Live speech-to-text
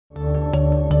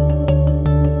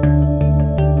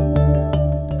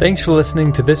Thanks for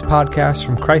listening to this podcast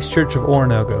from Christ Church of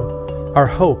Oronogo. Our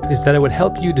hope is that it would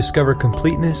help you discover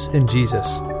completeness in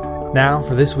Jesus. Now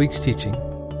for this week's teaching.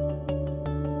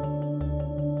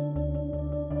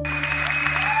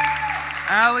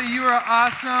 Allie, you are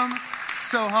awesome,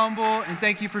 so humble, and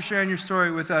thank you for sharing your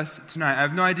story with us tonight. I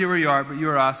have no idea where you are, but you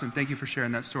are awesome. Thank you for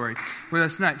sharing that story with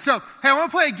us tonight. So, hey, I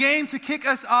want to play a game to kick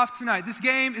us off tonight. This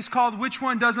game is called Which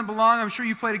One Doesn't Belong? I'm sure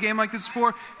you've played a game like this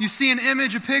before. You see an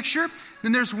image, a picture,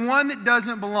 then there's one that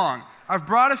doesn't belong. I've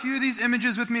brought a few of these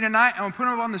images with me tonight. I'm going to put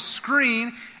them up on the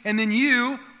screen, and then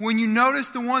you, when you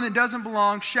notice the one that doesn't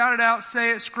belong, shout it out,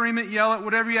 say it, scream it, yell it,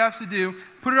 whatever you have to do.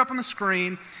 Put it up on the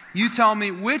screen. You tell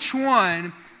me which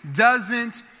one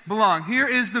doesn't belong. Here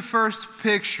is the first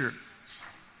picture.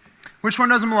 Which one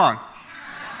doesn't belong?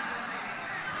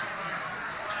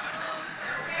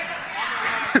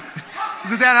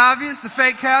 Is it that obvious? The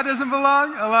fake cow doesn't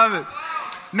belong? I love it.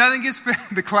 Nothing gets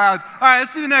the clouds. All right,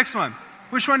 let's do the next one.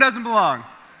 Which one doesn't belong?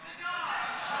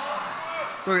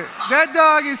 Look, that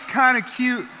dog is kind of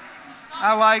cute.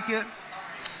 I like it.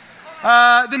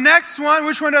 The next one,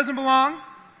 which one doesn't belong? Do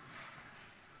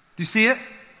you see it?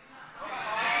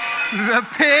 The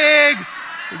pig.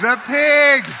 The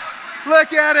pig.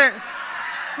 Look at it.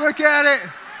 Look at it.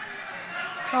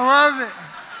 I love it.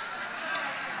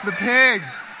 The pig.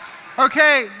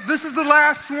 Okay, this is the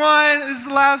last one. This is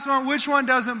the last one. Which one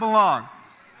doesn't belong?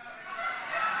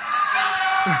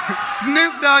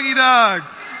 Snoop Doggy Dog.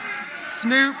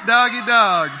 Snoop Doggy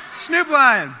Dog. Snoop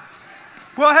Lion.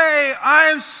 Well, hey, I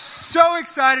am so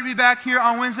excited to be back here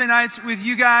on Wednesday nights with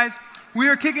you guys. We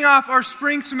are kicking off our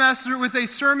spring semester with a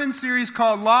sermon series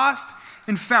called Lost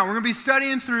and Found. We're going to be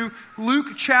studying through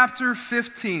Luke chapter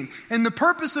 15. And the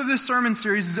purpose of this sermon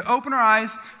series is to open our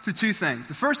eyes to two things.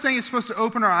 The first thing it's supposed to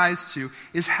open our eyes to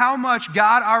is how much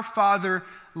God our Father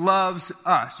loves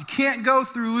us. You can't go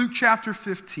through Luke chapter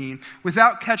 15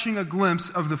 without catching a glimpse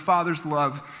of the Father's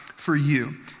love for you.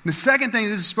 And the second thing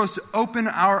this is supposed to open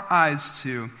our eyes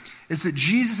to is that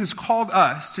Jesus has called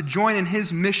us to join in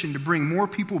his mission to bring more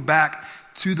people back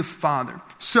to the Father.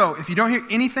 So, if you don't hear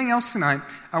anything else tonight,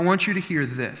 I want you to hear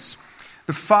this.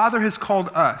 The Father has called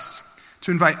us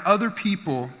to invite other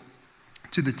people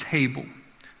to the table.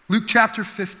 Luke chapter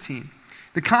 15.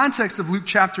 The context of Luke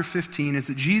chapter 15 is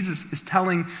that Jesus is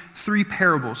telling three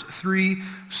parables, three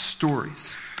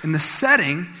stories. And the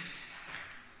setting,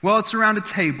 well, it's around a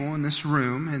table in this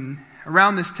room, and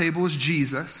around this table is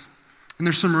Jesus. And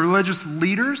there's some religious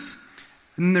leaders,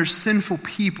 and then there's sinful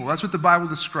people. That's what the Bible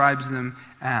describes them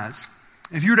as.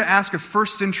 If you were to ask a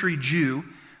first century Jew,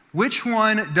 which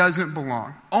one doesn't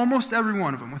belong? Almost every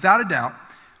one of them, without a doubt,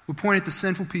 would point at the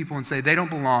sinful people and say they don't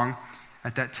belong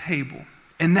at that table.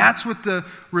 And that's what the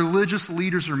religious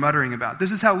leaders are muttering about.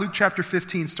 This is how Luke chapter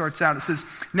 15 starts out. It says,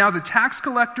 "Now the tax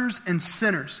collectors and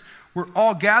sinners were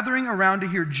all gathering around to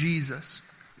hear Jesus.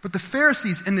 But the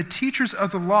Pharisees and the teachers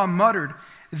of the law muttered,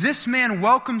 'This man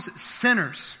welcomes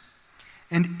sinners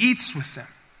and eats with them.'"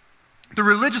 The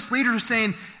religious leaders are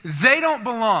saying they don't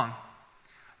belong.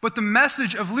 But the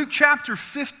message of Luke chapter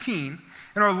 15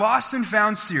 in our Lost and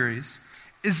Found series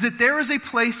is that there is a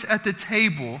place at the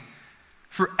table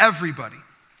for everybody.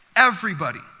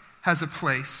 Everybody has a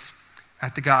place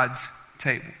at the God's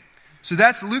table. So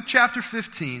that's Luke chapter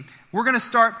 15. We're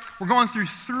going through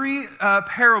three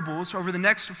parables over the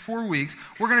next 4 weeks.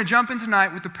 We're going to jump in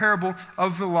tonight with the parable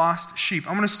of the lost sheep.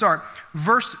 I'm going to start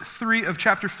verse 3 of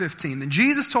chapter 15. Then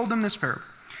Jesus told them this parable.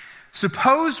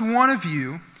 "Suppose one of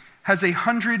you has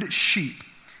 100 sheep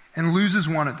and loses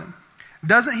one of them.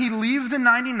 Doesn't he leave the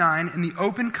 99 in the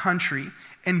open country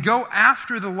and go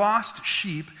after the lost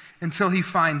sheep until he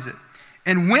finds it?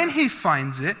 And when he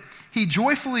finds it, he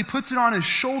joyfully puts it on his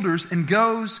shoulders and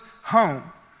goes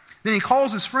home. Then he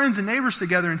calls his friends and neighbors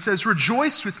together and says,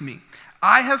 'Rejoice with me,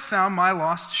 I have found my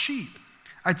lost sheep.'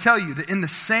 I tell you that in the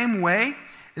same way,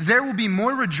 there will be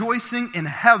more rejoicing in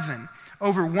heaven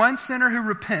over one sinner who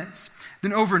repents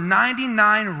than over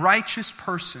 99 righteous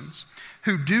persons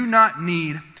who do not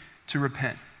need to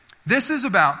repent." This is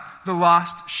about the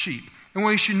lost sheep. And what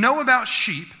you should know about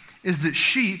sheep is that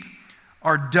sheep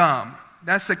are dumb.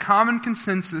 That's the common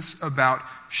consensus about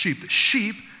sheep. That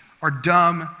sheep are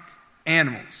dumb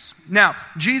animals. Now,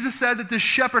 Jesus said that this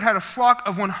shepherd had a flock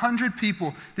of 100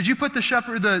 people. Did you put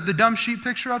the dumb sheep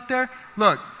picture up there?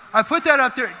 Look, I put that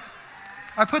up there.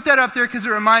 I put that up there because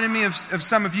it reminded me of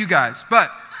some of you guys.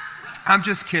 But I'm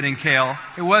just kidding, Kale.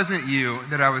 It wasn't you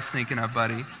that I was thinking of,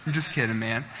 buddy. I'm just kidding,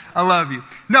 man. I love you.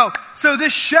 No, so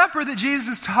this shepherd that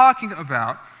Jesus is talking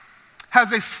about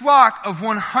has a flock of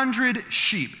 100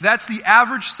 sheep. That's the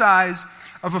average size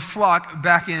of a flock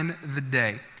back in the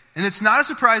day. And it's not a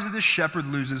surprise that this shepherd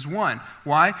loses one.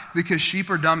 Why? Because sheep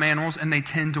are dumb animals and they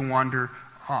tend to wander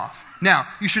off. Now,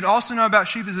 you should also know about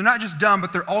sheep is they're not just dumb,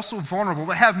 but they're also vulnerable.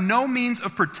 They have no means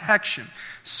of protection.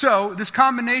 So this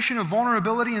combination of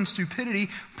vulnerability and stupidity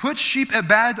puts sheep at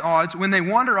bad odds when they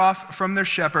wander off from their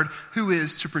shepherd who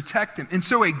is to protect them. And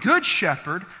so a good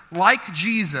shepherd, like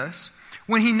Jesus,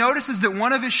 when he notices that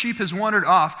one of his sheep has wandered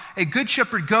off, a good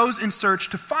shepherd goes in search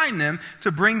to find them,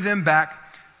 to bring them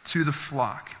back to the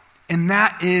flock. And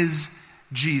that is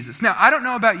Jesus. Now, I don't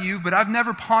know about you, but I've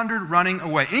never pondered running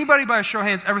away. Anybody by a show of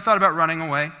hands ever thought about running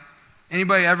away?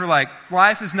 Anybody ever like,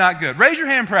 life is not good? Raise your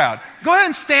hand proud. Go ahead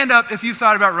and stand up if you've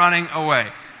thought about running away.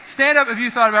 Stand up if you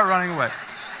thought about running away.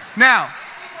 Now,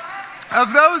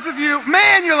 of those of you,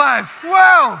 man, your life,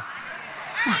 whoa.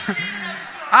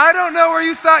 I don't know where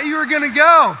you thought you were going to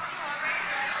go.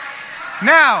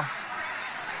 Now,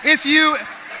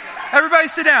 everybody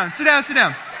sit down.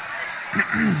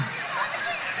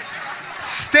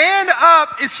 Stand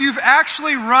up if you've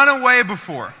actually run away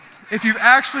before. If you've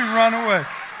actually run away.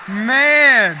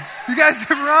 Man, you guys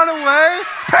have run away?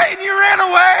 Peyton, you ran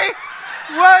away?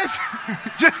 What?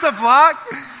 Just a block?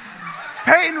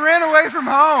 Peyton ran away from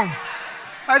home.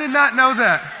 I did not know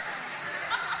that.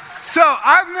 So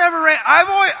I've never ran.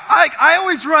 I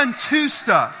always run to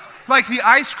stuff, like the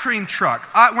ice cream truck.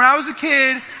 When I was a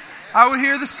kid, I would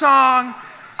hear the song.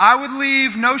 I would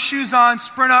leave, no shoes on,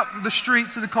 sprint up the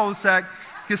street to the cul-de-sac,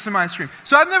 get some ice cream.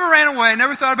 So I've never ran away,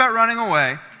 never thought about running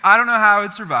away. I don't know how I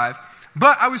would survive.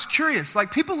 But I was curious.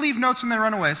 Like, people leave notes when they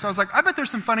run away. So I was like, I bet there's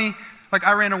some funny, like,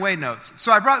 I ran away notes.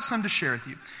 So I brought some to share with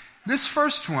you. This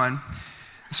first one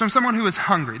is from someone who is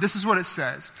hungry. This is what it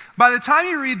says. By the time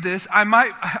you read this, I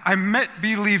might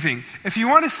be leaving. If you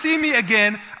want to see me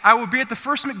again, I will be at the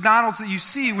first McDonald's that you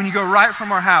see when you go right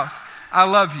from our house. I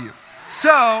love you.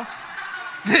 So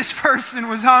this person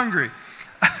was hungry.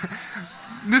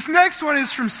 This next one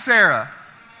is from Sarah.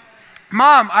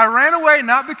 Mom, I ran away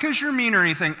not because you're mean or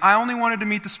anything. I only wanted to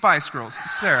meet the Spice Girls.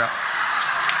 Sarah.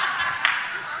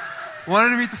 Wanted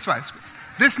to meet the Spice Girls.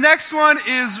 This next one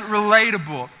is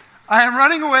relatable. I am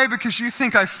running away because you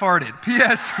think I farted.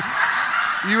 P.S.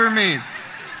 You were mean.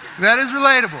 That is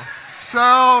relatable.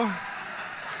 So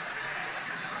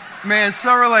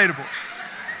relatable.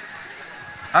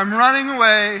 I'm running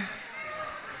away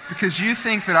because you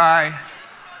think that I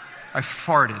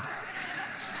farted.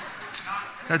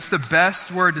 That's the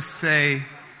best word to say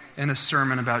in a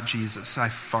sermon about Jesus. I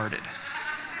farted.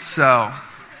 So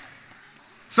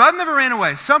I've never ran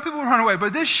away. Some people run away,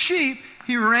 but this sheep,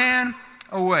 he ran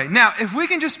away. Now, if we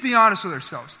can just be honest with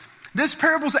ourselves, this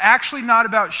parable is actually not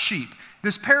about sheep.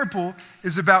 This parable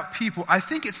is about people. I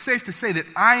think it's safe to say that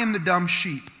I am the dumb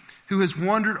sheep who has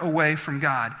wandered away from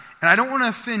God. And I don't want to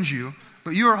offend you,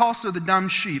 but you are also the dumb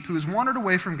sheep who has wandered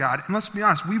away from God. And let's be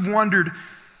honest, we've wandered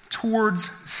towards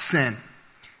sin.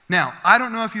 Now, I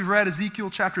don't know if you've read Ezekiel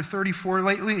chapter 34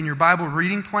 lately in your Bible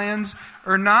reading plans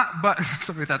or not, but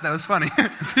somebody thought that was funny.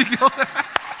 Ezekiel.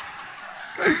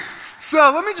 So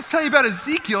let me just tell you about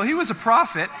Ezekiel. He was a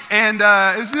prophet, and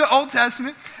it's the Old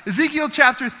Testament. Ezekiel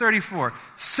chapter 34.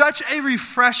 Such a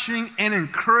refreshing and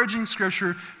encouraging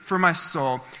scripture for my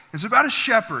soul. It's about a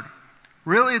shepherd.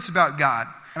 Really, it's about God.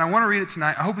 And I want to read it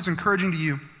tonight. I hope it's encouraging to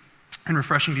you and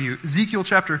refreshing to you. Ezekiel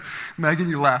chapter, Megan,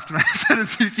 you laughed when I said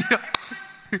Ezekiel.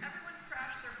 Everyone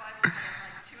crashed their Bible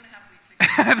like 2.5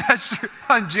 weeks ago. That's true.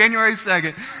 On January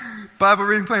 2nd, Bible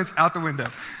reading plans out the window.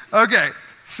 Okay,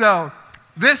 so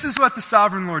this is what the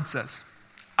sovereign Lord says.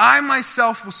 I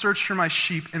myself will search for my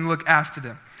sheep and look after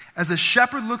them. As a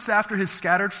shepherd looks after his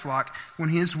scattered flock when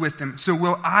he is with them, so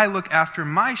will I look after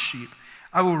my sheep.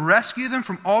 I will rescue them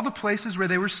from all the places where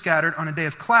they were scattered on a day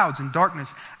of clouds and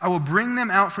darkness. I will bring them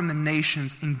out from the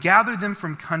nations and gather them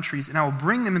from countries, and I will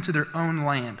bring them into their own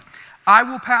land. I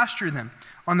will pasture them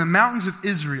on the mountains of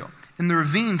Israel, in the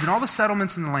ravines and all the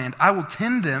settlements in the land. I will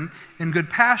tend them in good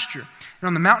pasture. And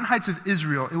on the mountain heights of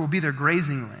Israel, it will be their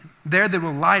grazing land. There they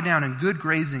will lie down in good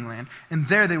grazing land, and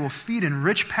there they will feed in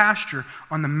rich pasture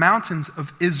on the mountains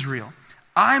of Israel.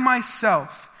 I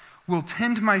myself will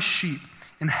tend my sheep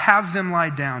and have them lie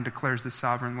down, declares the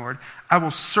sovereign Lord. I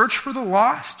will search for the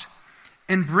lost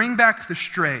and bring back the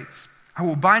strays. I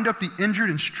will bind up the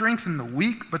injured and strengthen the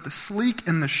weak, but the sleek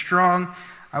and the strong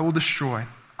I will destroy.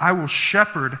 I will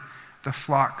shepherd the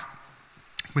flock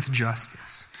with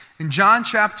justice. In John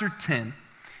chapter 10,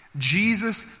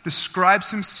 Jesus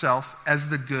describes himself as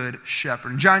the good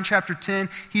shepherd. In John chapter 10,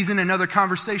 he's in another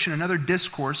conversation, another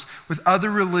discourse with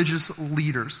other religious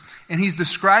leaders. And he's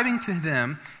describing to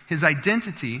them his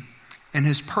identity and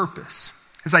his purpose.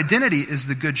 His identity is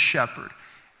the good shepherd.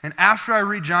 And after I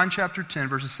read John chapter 10,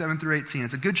 verses 7 through 18,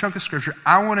 it's a good chunk of scripture,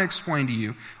 I want to explain to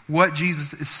you what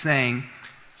Jesus is saying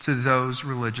to those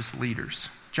religious leaders.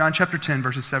 John chapter 10,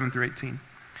 verses 7 through 18.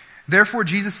 Therefore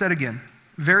Jesus said again,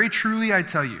 very truly I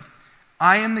tell you,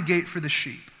 I am the gate for the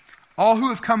sheep. All who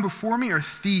have come before me are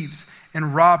thieves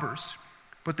and robbers,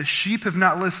 but the sheep have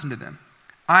not listened to them.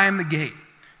 I am the gate.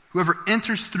 Whoever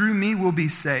enters through me will be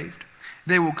saved.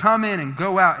 They will come in and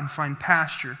go out and find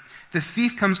pasture. The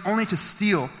thief comes only to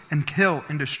steal and kill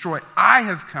and destroy. I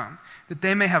have come that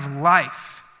they may have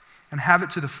life and have it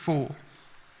to the full.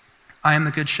 I am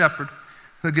the good shepherd.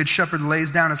 The good shepherd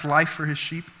lays down his life for his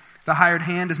sheep. The hired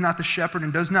hand is not the shepherd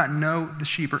and does not know the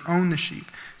sheep or own the sheep.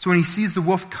 So when he sees the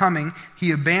wolf coming,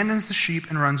 he abandons the sheep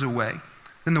and runs away.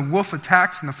 Then the wolf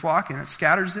attacks in the flock and it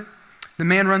scatters it. The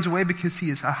man runs away because he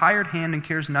is a hired hand and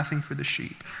cares nothing for the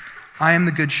sheep. I am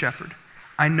the good shepherd.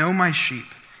 I know my sheep,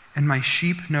 and my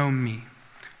sheep know me.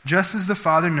 Just as the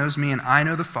Father knows me, and I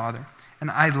know the Father,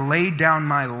 and I lay down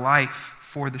my life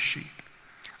for the sheep.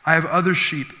 I have other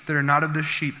sheep that are not of the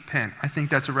sheep pen. I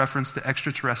think that's a reference to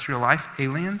extraterrestrial life,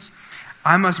 aliens.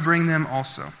 I must bring them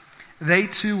also. They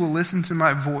too will listen to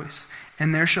my voice,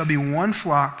 and there shall be one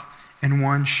flock and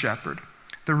one shepherd.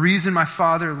 The reason my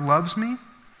Father loves me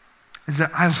is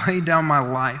that I lay down my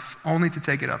life only to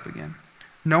take it up again.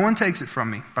 No one takes it from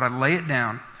me, but I lay it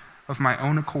down of my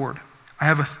own accord. I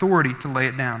have authority to lay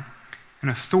it down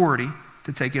and authority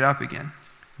to take it up again.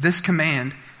 This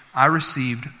command I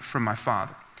received from my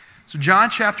Father. So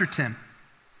John chapter 10,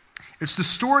 it's the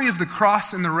story of the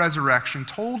cross and the resurrection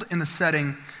told in the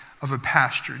setting of a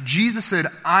pasture. Jesus said,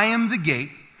 I am the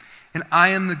gate and I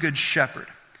am the good shepherd.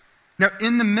 Now,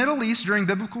 in the Middle East during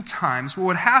biblical times, what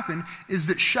would happen is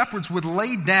that shepherds would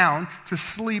lay down to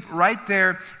sleep right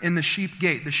there in the sheep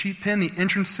gate, the sheep pen, the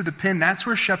entrance to the pen. That's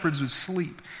where shepherds would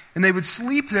sleep. And they would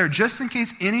sleep there just in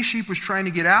case any sheep was trying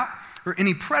to get out or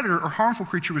any predator or harmful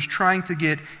creature was trying to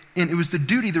get in. It was the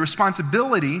duty, the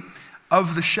responsibility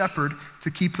of the shepherd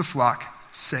to keep the flock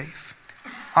safe.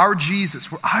 Our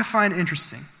Jesus, what I find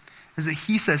interesting is that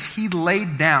he says he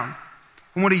laid down.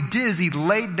 And what he did is he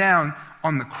laid down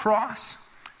on the cross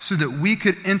so that we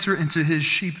could enter into his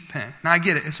sheep pen. Now I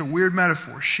get it, it's a weird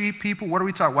metaphor. Sheep, people, what are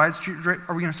we talking?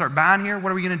 Are we going to start buying here?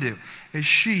 What are we going to do? As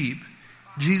sheep,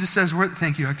 Jesus says,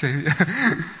 thank you, Octavia.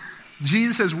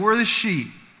 Jesus says, we're the sheep.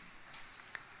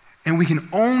 And we can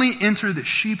only enter the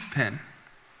sheep pen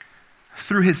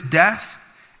through his death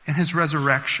and his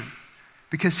resurrection.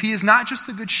 Because he is not just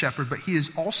the good shepherd, but he is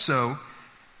also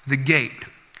the gate.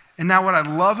 And now what I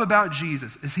love about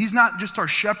Jesus is he's not just our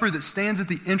shepherd that stands at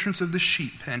the entrance of the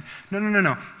sheep pen.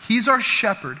 No. He's our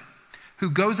shepherd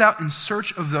who goes out in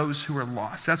search of those who are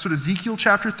lost. That's what Ezekiel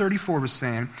chapter 34 was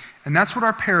saying. And that's what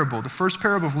our parable, the first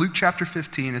parable of Luke chapter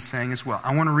 15 is saying as well.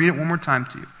 I want to read it one more time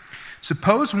to you.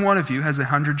 Suppose one of you has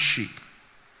 100 sheep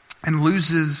and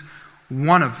loses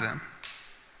one of them.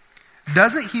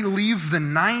 Doesn't he leave the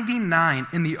 99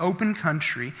 in the open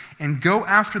country and go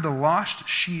after the lost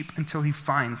sheep until he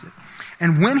finds it?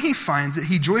 And when he finds it,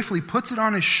 he joyfully puts it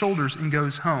on his shoulders and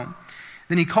goes home.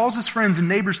 Then he calls his friends and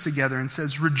neighbors together and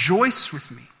says, rejoice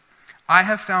with me. I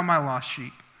have found my lost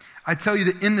sheep. I tell you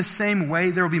that in the same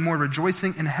way, there will be more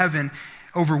rejoicing in heaven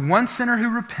over one sinner who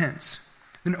repents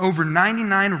than over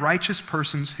 99 righteous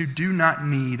persons who do not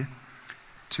need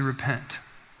to repent.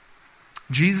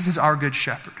 Jesus is our good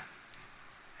shepherd.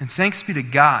 And thanks be to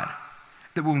God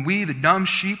that when we, the dumb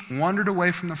sheep, wandered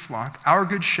away from the flock, our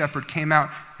good shepherd came out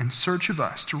in search of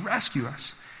us, to rescue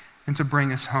us, and to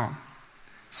bring us home.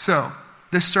 So,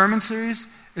 this sermon series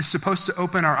is supposed to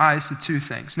open our eyes to two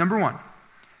things. Number one,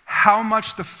 how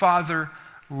much the Father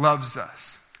loves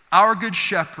us. Our good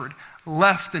shepherd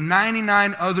left the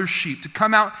 99 other sheep to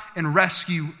come out and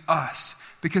rescue us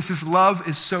because his love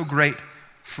is so great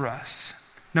for us.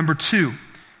 Number two,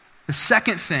 the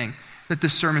second thing that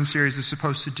this sermon series is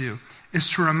supposed to do is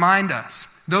to remind us,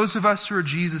 those of us who are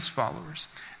Jesus followers,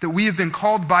 that we have been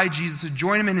called by Jesus to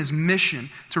join him in his mission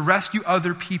to rescue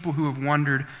other people who have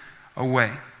wandered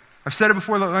away. I've said it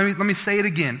before, let me say it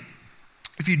again.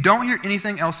 If you don't hear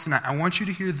anything else tonight, I want you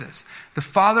to hear this. The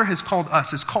Father has called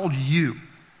us, has called you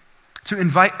to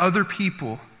invite other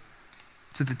people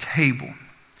to the table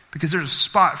because there's a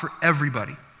spot for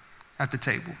everybody at the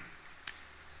table.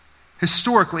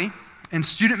 Historically, in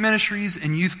student ministries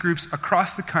and youth groups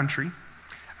across the country,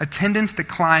 attendance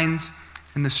declines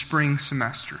in the spring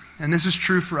semester. And this is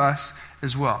true for us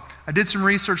as well. I did some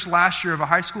research last year of a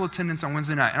high school attendance on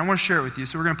Wednesday night, and I want to share it with you.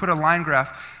 So we're going to put a line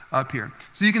graph up here.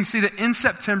 So you can see that in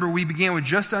September, we began with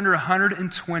just under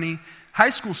 120 high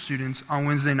school students on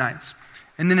Wednesday nights.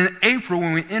 And then in April,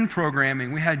 when we end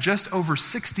programming, we had just over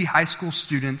 60 high school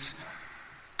students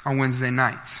on Wednesday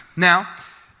nights. Now,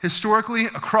 historically,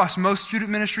 across most student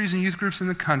ministries and youth groups in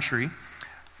the country,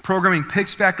 programming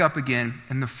picks back up again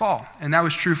in the fall. And that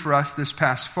was true for us this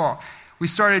past fall. We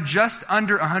started just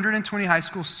under 120 high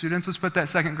school students. Let's put that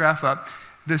second graph up.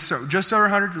 Just over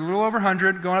 100, a little over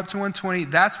 100, going up to 120.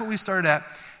 That's what we started at.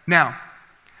 Now,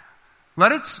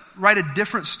 let us write a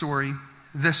different story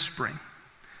this spring.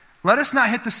 Let us not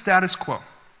hit the status quo.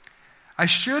 I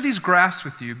share these graphs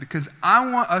with you because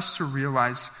I want us to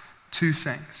realize two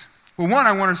things. Well, one,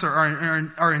 I want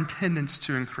our attendance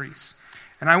to increase.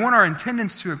 And I want our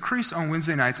attendance to increase on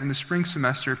Wednesday nights in the spring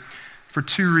semester for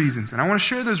two reasons. And I want to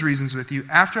share those reasons with you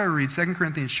after I read 2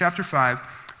 Corinthians chapter 5,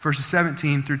 verses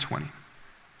 17 through 20.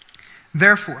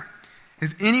 Therefore,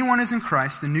 if anyone is in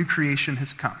Christ, the new creation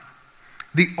has come.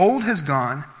 The old has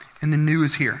gone, and the new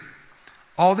is here.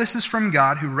 All this is from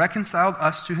God, who reconciled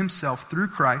us to himself through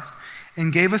Christ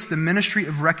and gave us the ministry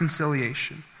of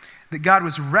reconciliation. That God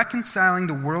was reconciling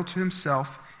the world to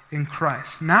himself in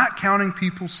Christ, not counting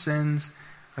people's sins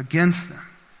against them.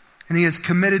 And he has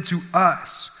committed to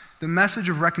us the message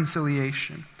of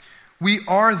reconciliation. We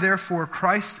are therefore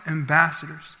Christ's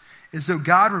ambassadors, as though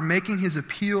God were making his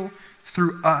appeal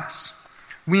through us.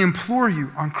 We implore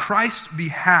you on Christ's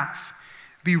behalf,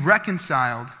 be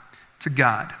reconciled to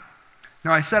God.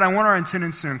 Now, I said I want our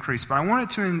attendance to increase, but I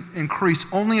want it to increase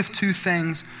only if two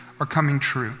things are coming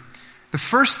true. The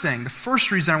first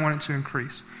reason I want it to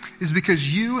increase is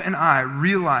because you and I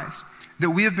realize that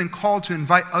we have been called to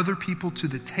invite other people to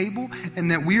the table,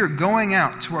 and that we are going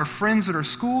out to our friends at our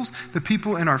schools, the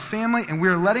people in our family, and we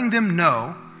are letting them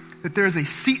know that there is a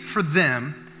seat for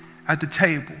them at the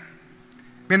table.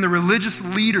 And the religious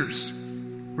leaders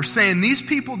were saying these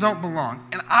people don't belong.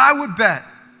 And I would bet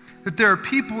that there are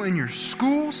people in your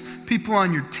schools, people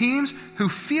on your teams who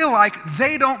feel like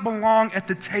they don't belong at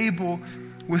the table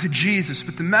with Jesus.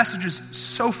 But the message is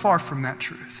so far from that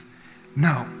truth.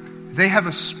 No, they have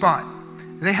a spot.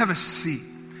 They have a seat.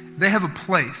 They have a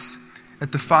place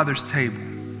at the Father's table.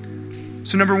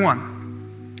 So number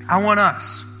one, I want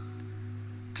us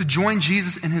to join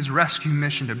Jesus in his rescue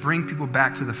mission to bring people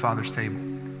back to the Father's table.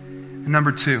 And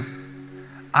number two,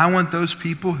 I want those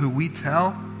people who we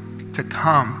tell to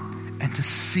come and to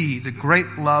see the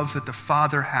great love that the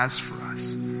Father has for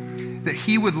us. That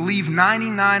he would leave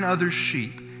 99 other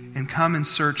sheep and come and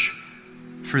search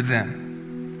for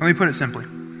them. Let me put it simply.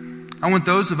 I want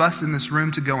those of us in this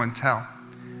room to go and tell.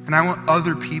 And I want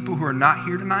other people who are not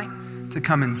here tonight to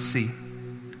come and see.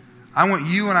 I want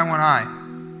you and I want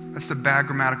I. That's a bad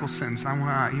grammatical sentence. I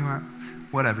want I, you want,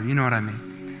 whatever, you know what I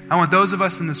mean. I want those of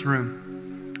us in this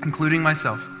room, including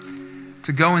myself,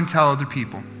 to go and tell other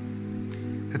people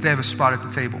that they have a spot at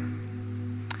the table.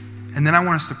 And then I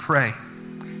want us to pray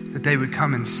that they would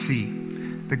come and see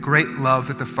the great love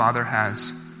that the Father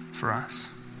has for us.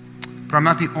 But I'm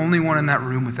not the only one in that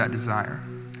room with that desire.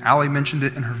 Allie mentioned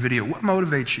it in her video. What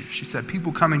motivates you? She said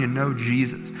people coming to know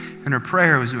Jesus. And her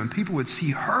prayer was when people would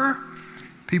see her,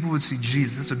 people would see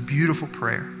Jesus. That's a beautiful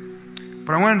prayer.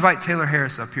 But I want to invite Taylor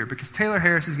Harris up here because Taylor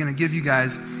Harris is going to give you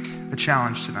guys a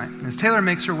challenge tonight. And as Taylor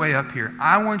makes her way up here,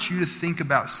 I want you to think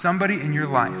about somebody in your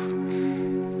life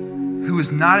who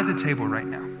is not at the table right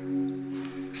now.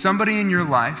 Somebody in your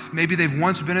life, maybe they've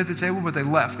once been at the table, but they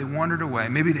left, they wandered away.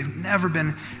 Maybe they've never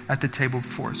been at the table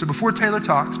before. So before Taylor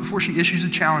talks, before she issues a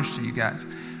challenge to you guys,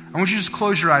 I want you to just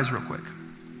close your eyes real quick.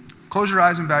 Close your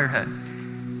eyes and bow your head.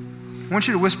 I want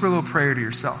you to whisper a little prayer to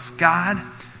yourself. God,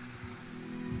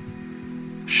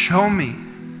 show me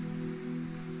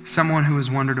someone who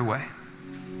has wandered away.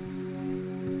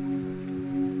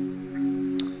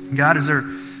 God, as they're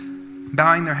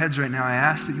bowing their heads right now, I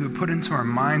ask that you would put into our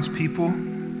minds people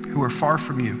who are far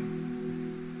from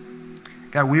you.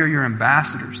 God, we are your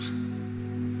ambassadors.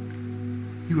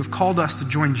 You have called us to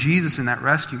join Jesus in that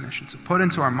rescue mission. So put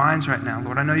into our minds right now,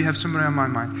 Lord, I know you have somebody on my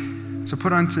mind. So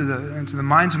put into the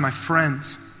minds of my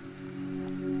friends,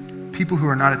 people who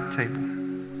are not at the table.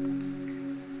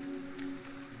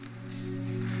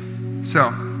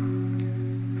 So,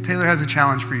 Taylor has a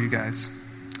challenge for you guys.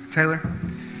 Taylor,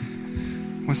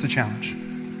 what's the challenge?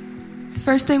 The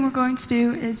first thing we're going to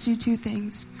do is do two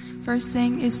things. First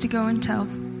thing is to go and tell.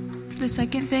 The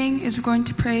second thing is we're going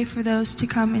to pray for those to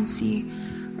come and see.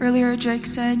 Earlier, Jake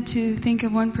said to think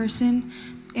of one person,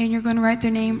 and you're going to write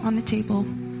their name on the table.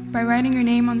 By writing your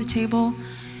name on the table,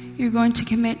 you're going to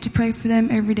commit to pray for them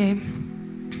every day.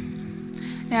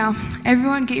 Now,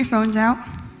 everyone get your phones out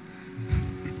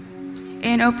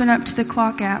and open up to the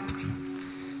clock app.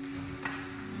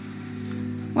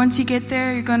 Once you get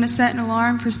there, you're going to set an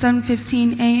alarm for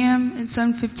 7:15 a.m. and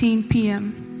 7:15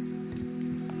 p.m.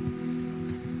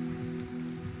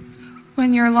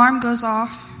 When your alarm goes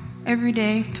off, every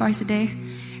day, twice a day,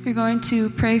 you're going to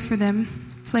pray for them.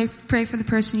 Pray for the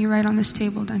person you write on this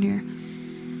table down here.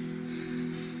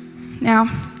 Now,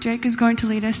 Drake is going to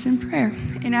lead us in prayer.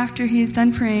 And after he is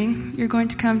done praying, you're going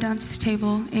to come down to the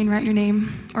table and write your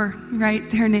name, or write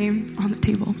their name on the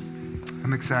table.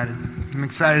 I'm excited. I'm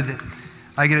excited that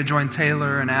I get to join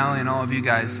Taylor and Allie and all of you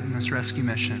guys in this rescue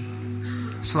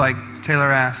mission. So like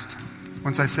Taylor asked,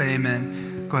 once I say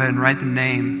amen, go ahead and write the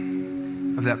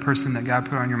name of that person that God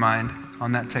put on your mind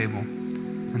on that table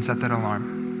and set that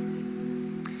alarm.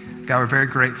 God, we're very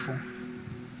grateful.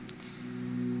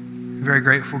 Very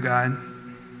grateful, God.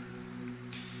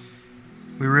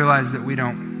 We realize that we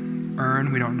don't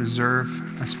earn, we don't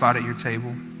deserve a spot at your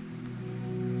table.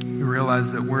 We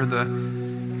realize that we're the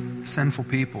sinful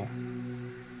people.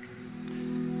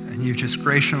 And you've just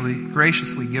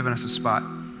graciously given us a spot.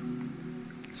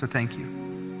 So thank you.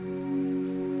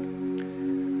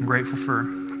 I'm grateful for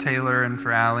Taylor and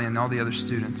for Allie and all the other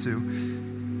students who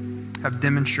have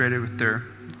demonstrated with their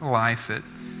life at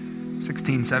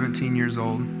 16, 17 years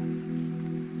old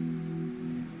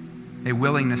a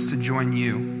willingness to join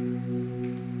you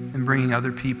in bringing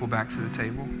other people back to the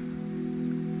table.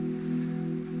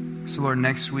 So Lord,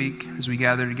 next week as we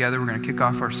gather together, we're going to kick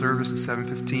off our service at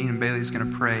 7:15 and Bailey's going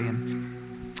to pray. And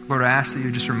Lord, I ask that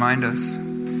you just remind us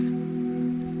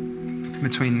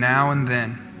between now and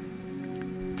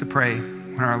then to pray.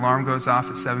 When our alarm goes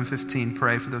off at 7:15,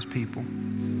 pray for those people.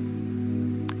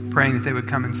 Praying that they would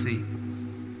come and see.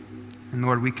 And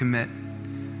Lord, we commit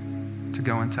to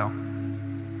go and tell.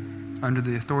 Under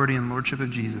the authority and lordship of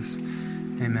Jesus.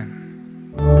 Amen.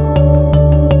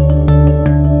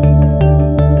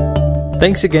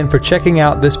 Thanks again for checking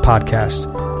out this podcast.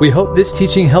 We hope this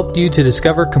teaching helped you to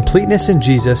discover completeness in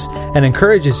Jesus and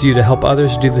encourages you to help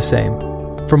others do the same.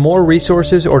 For more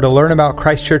resources or to learn about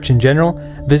Christ Church in general,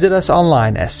 visit us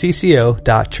online at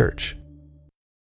cco.church.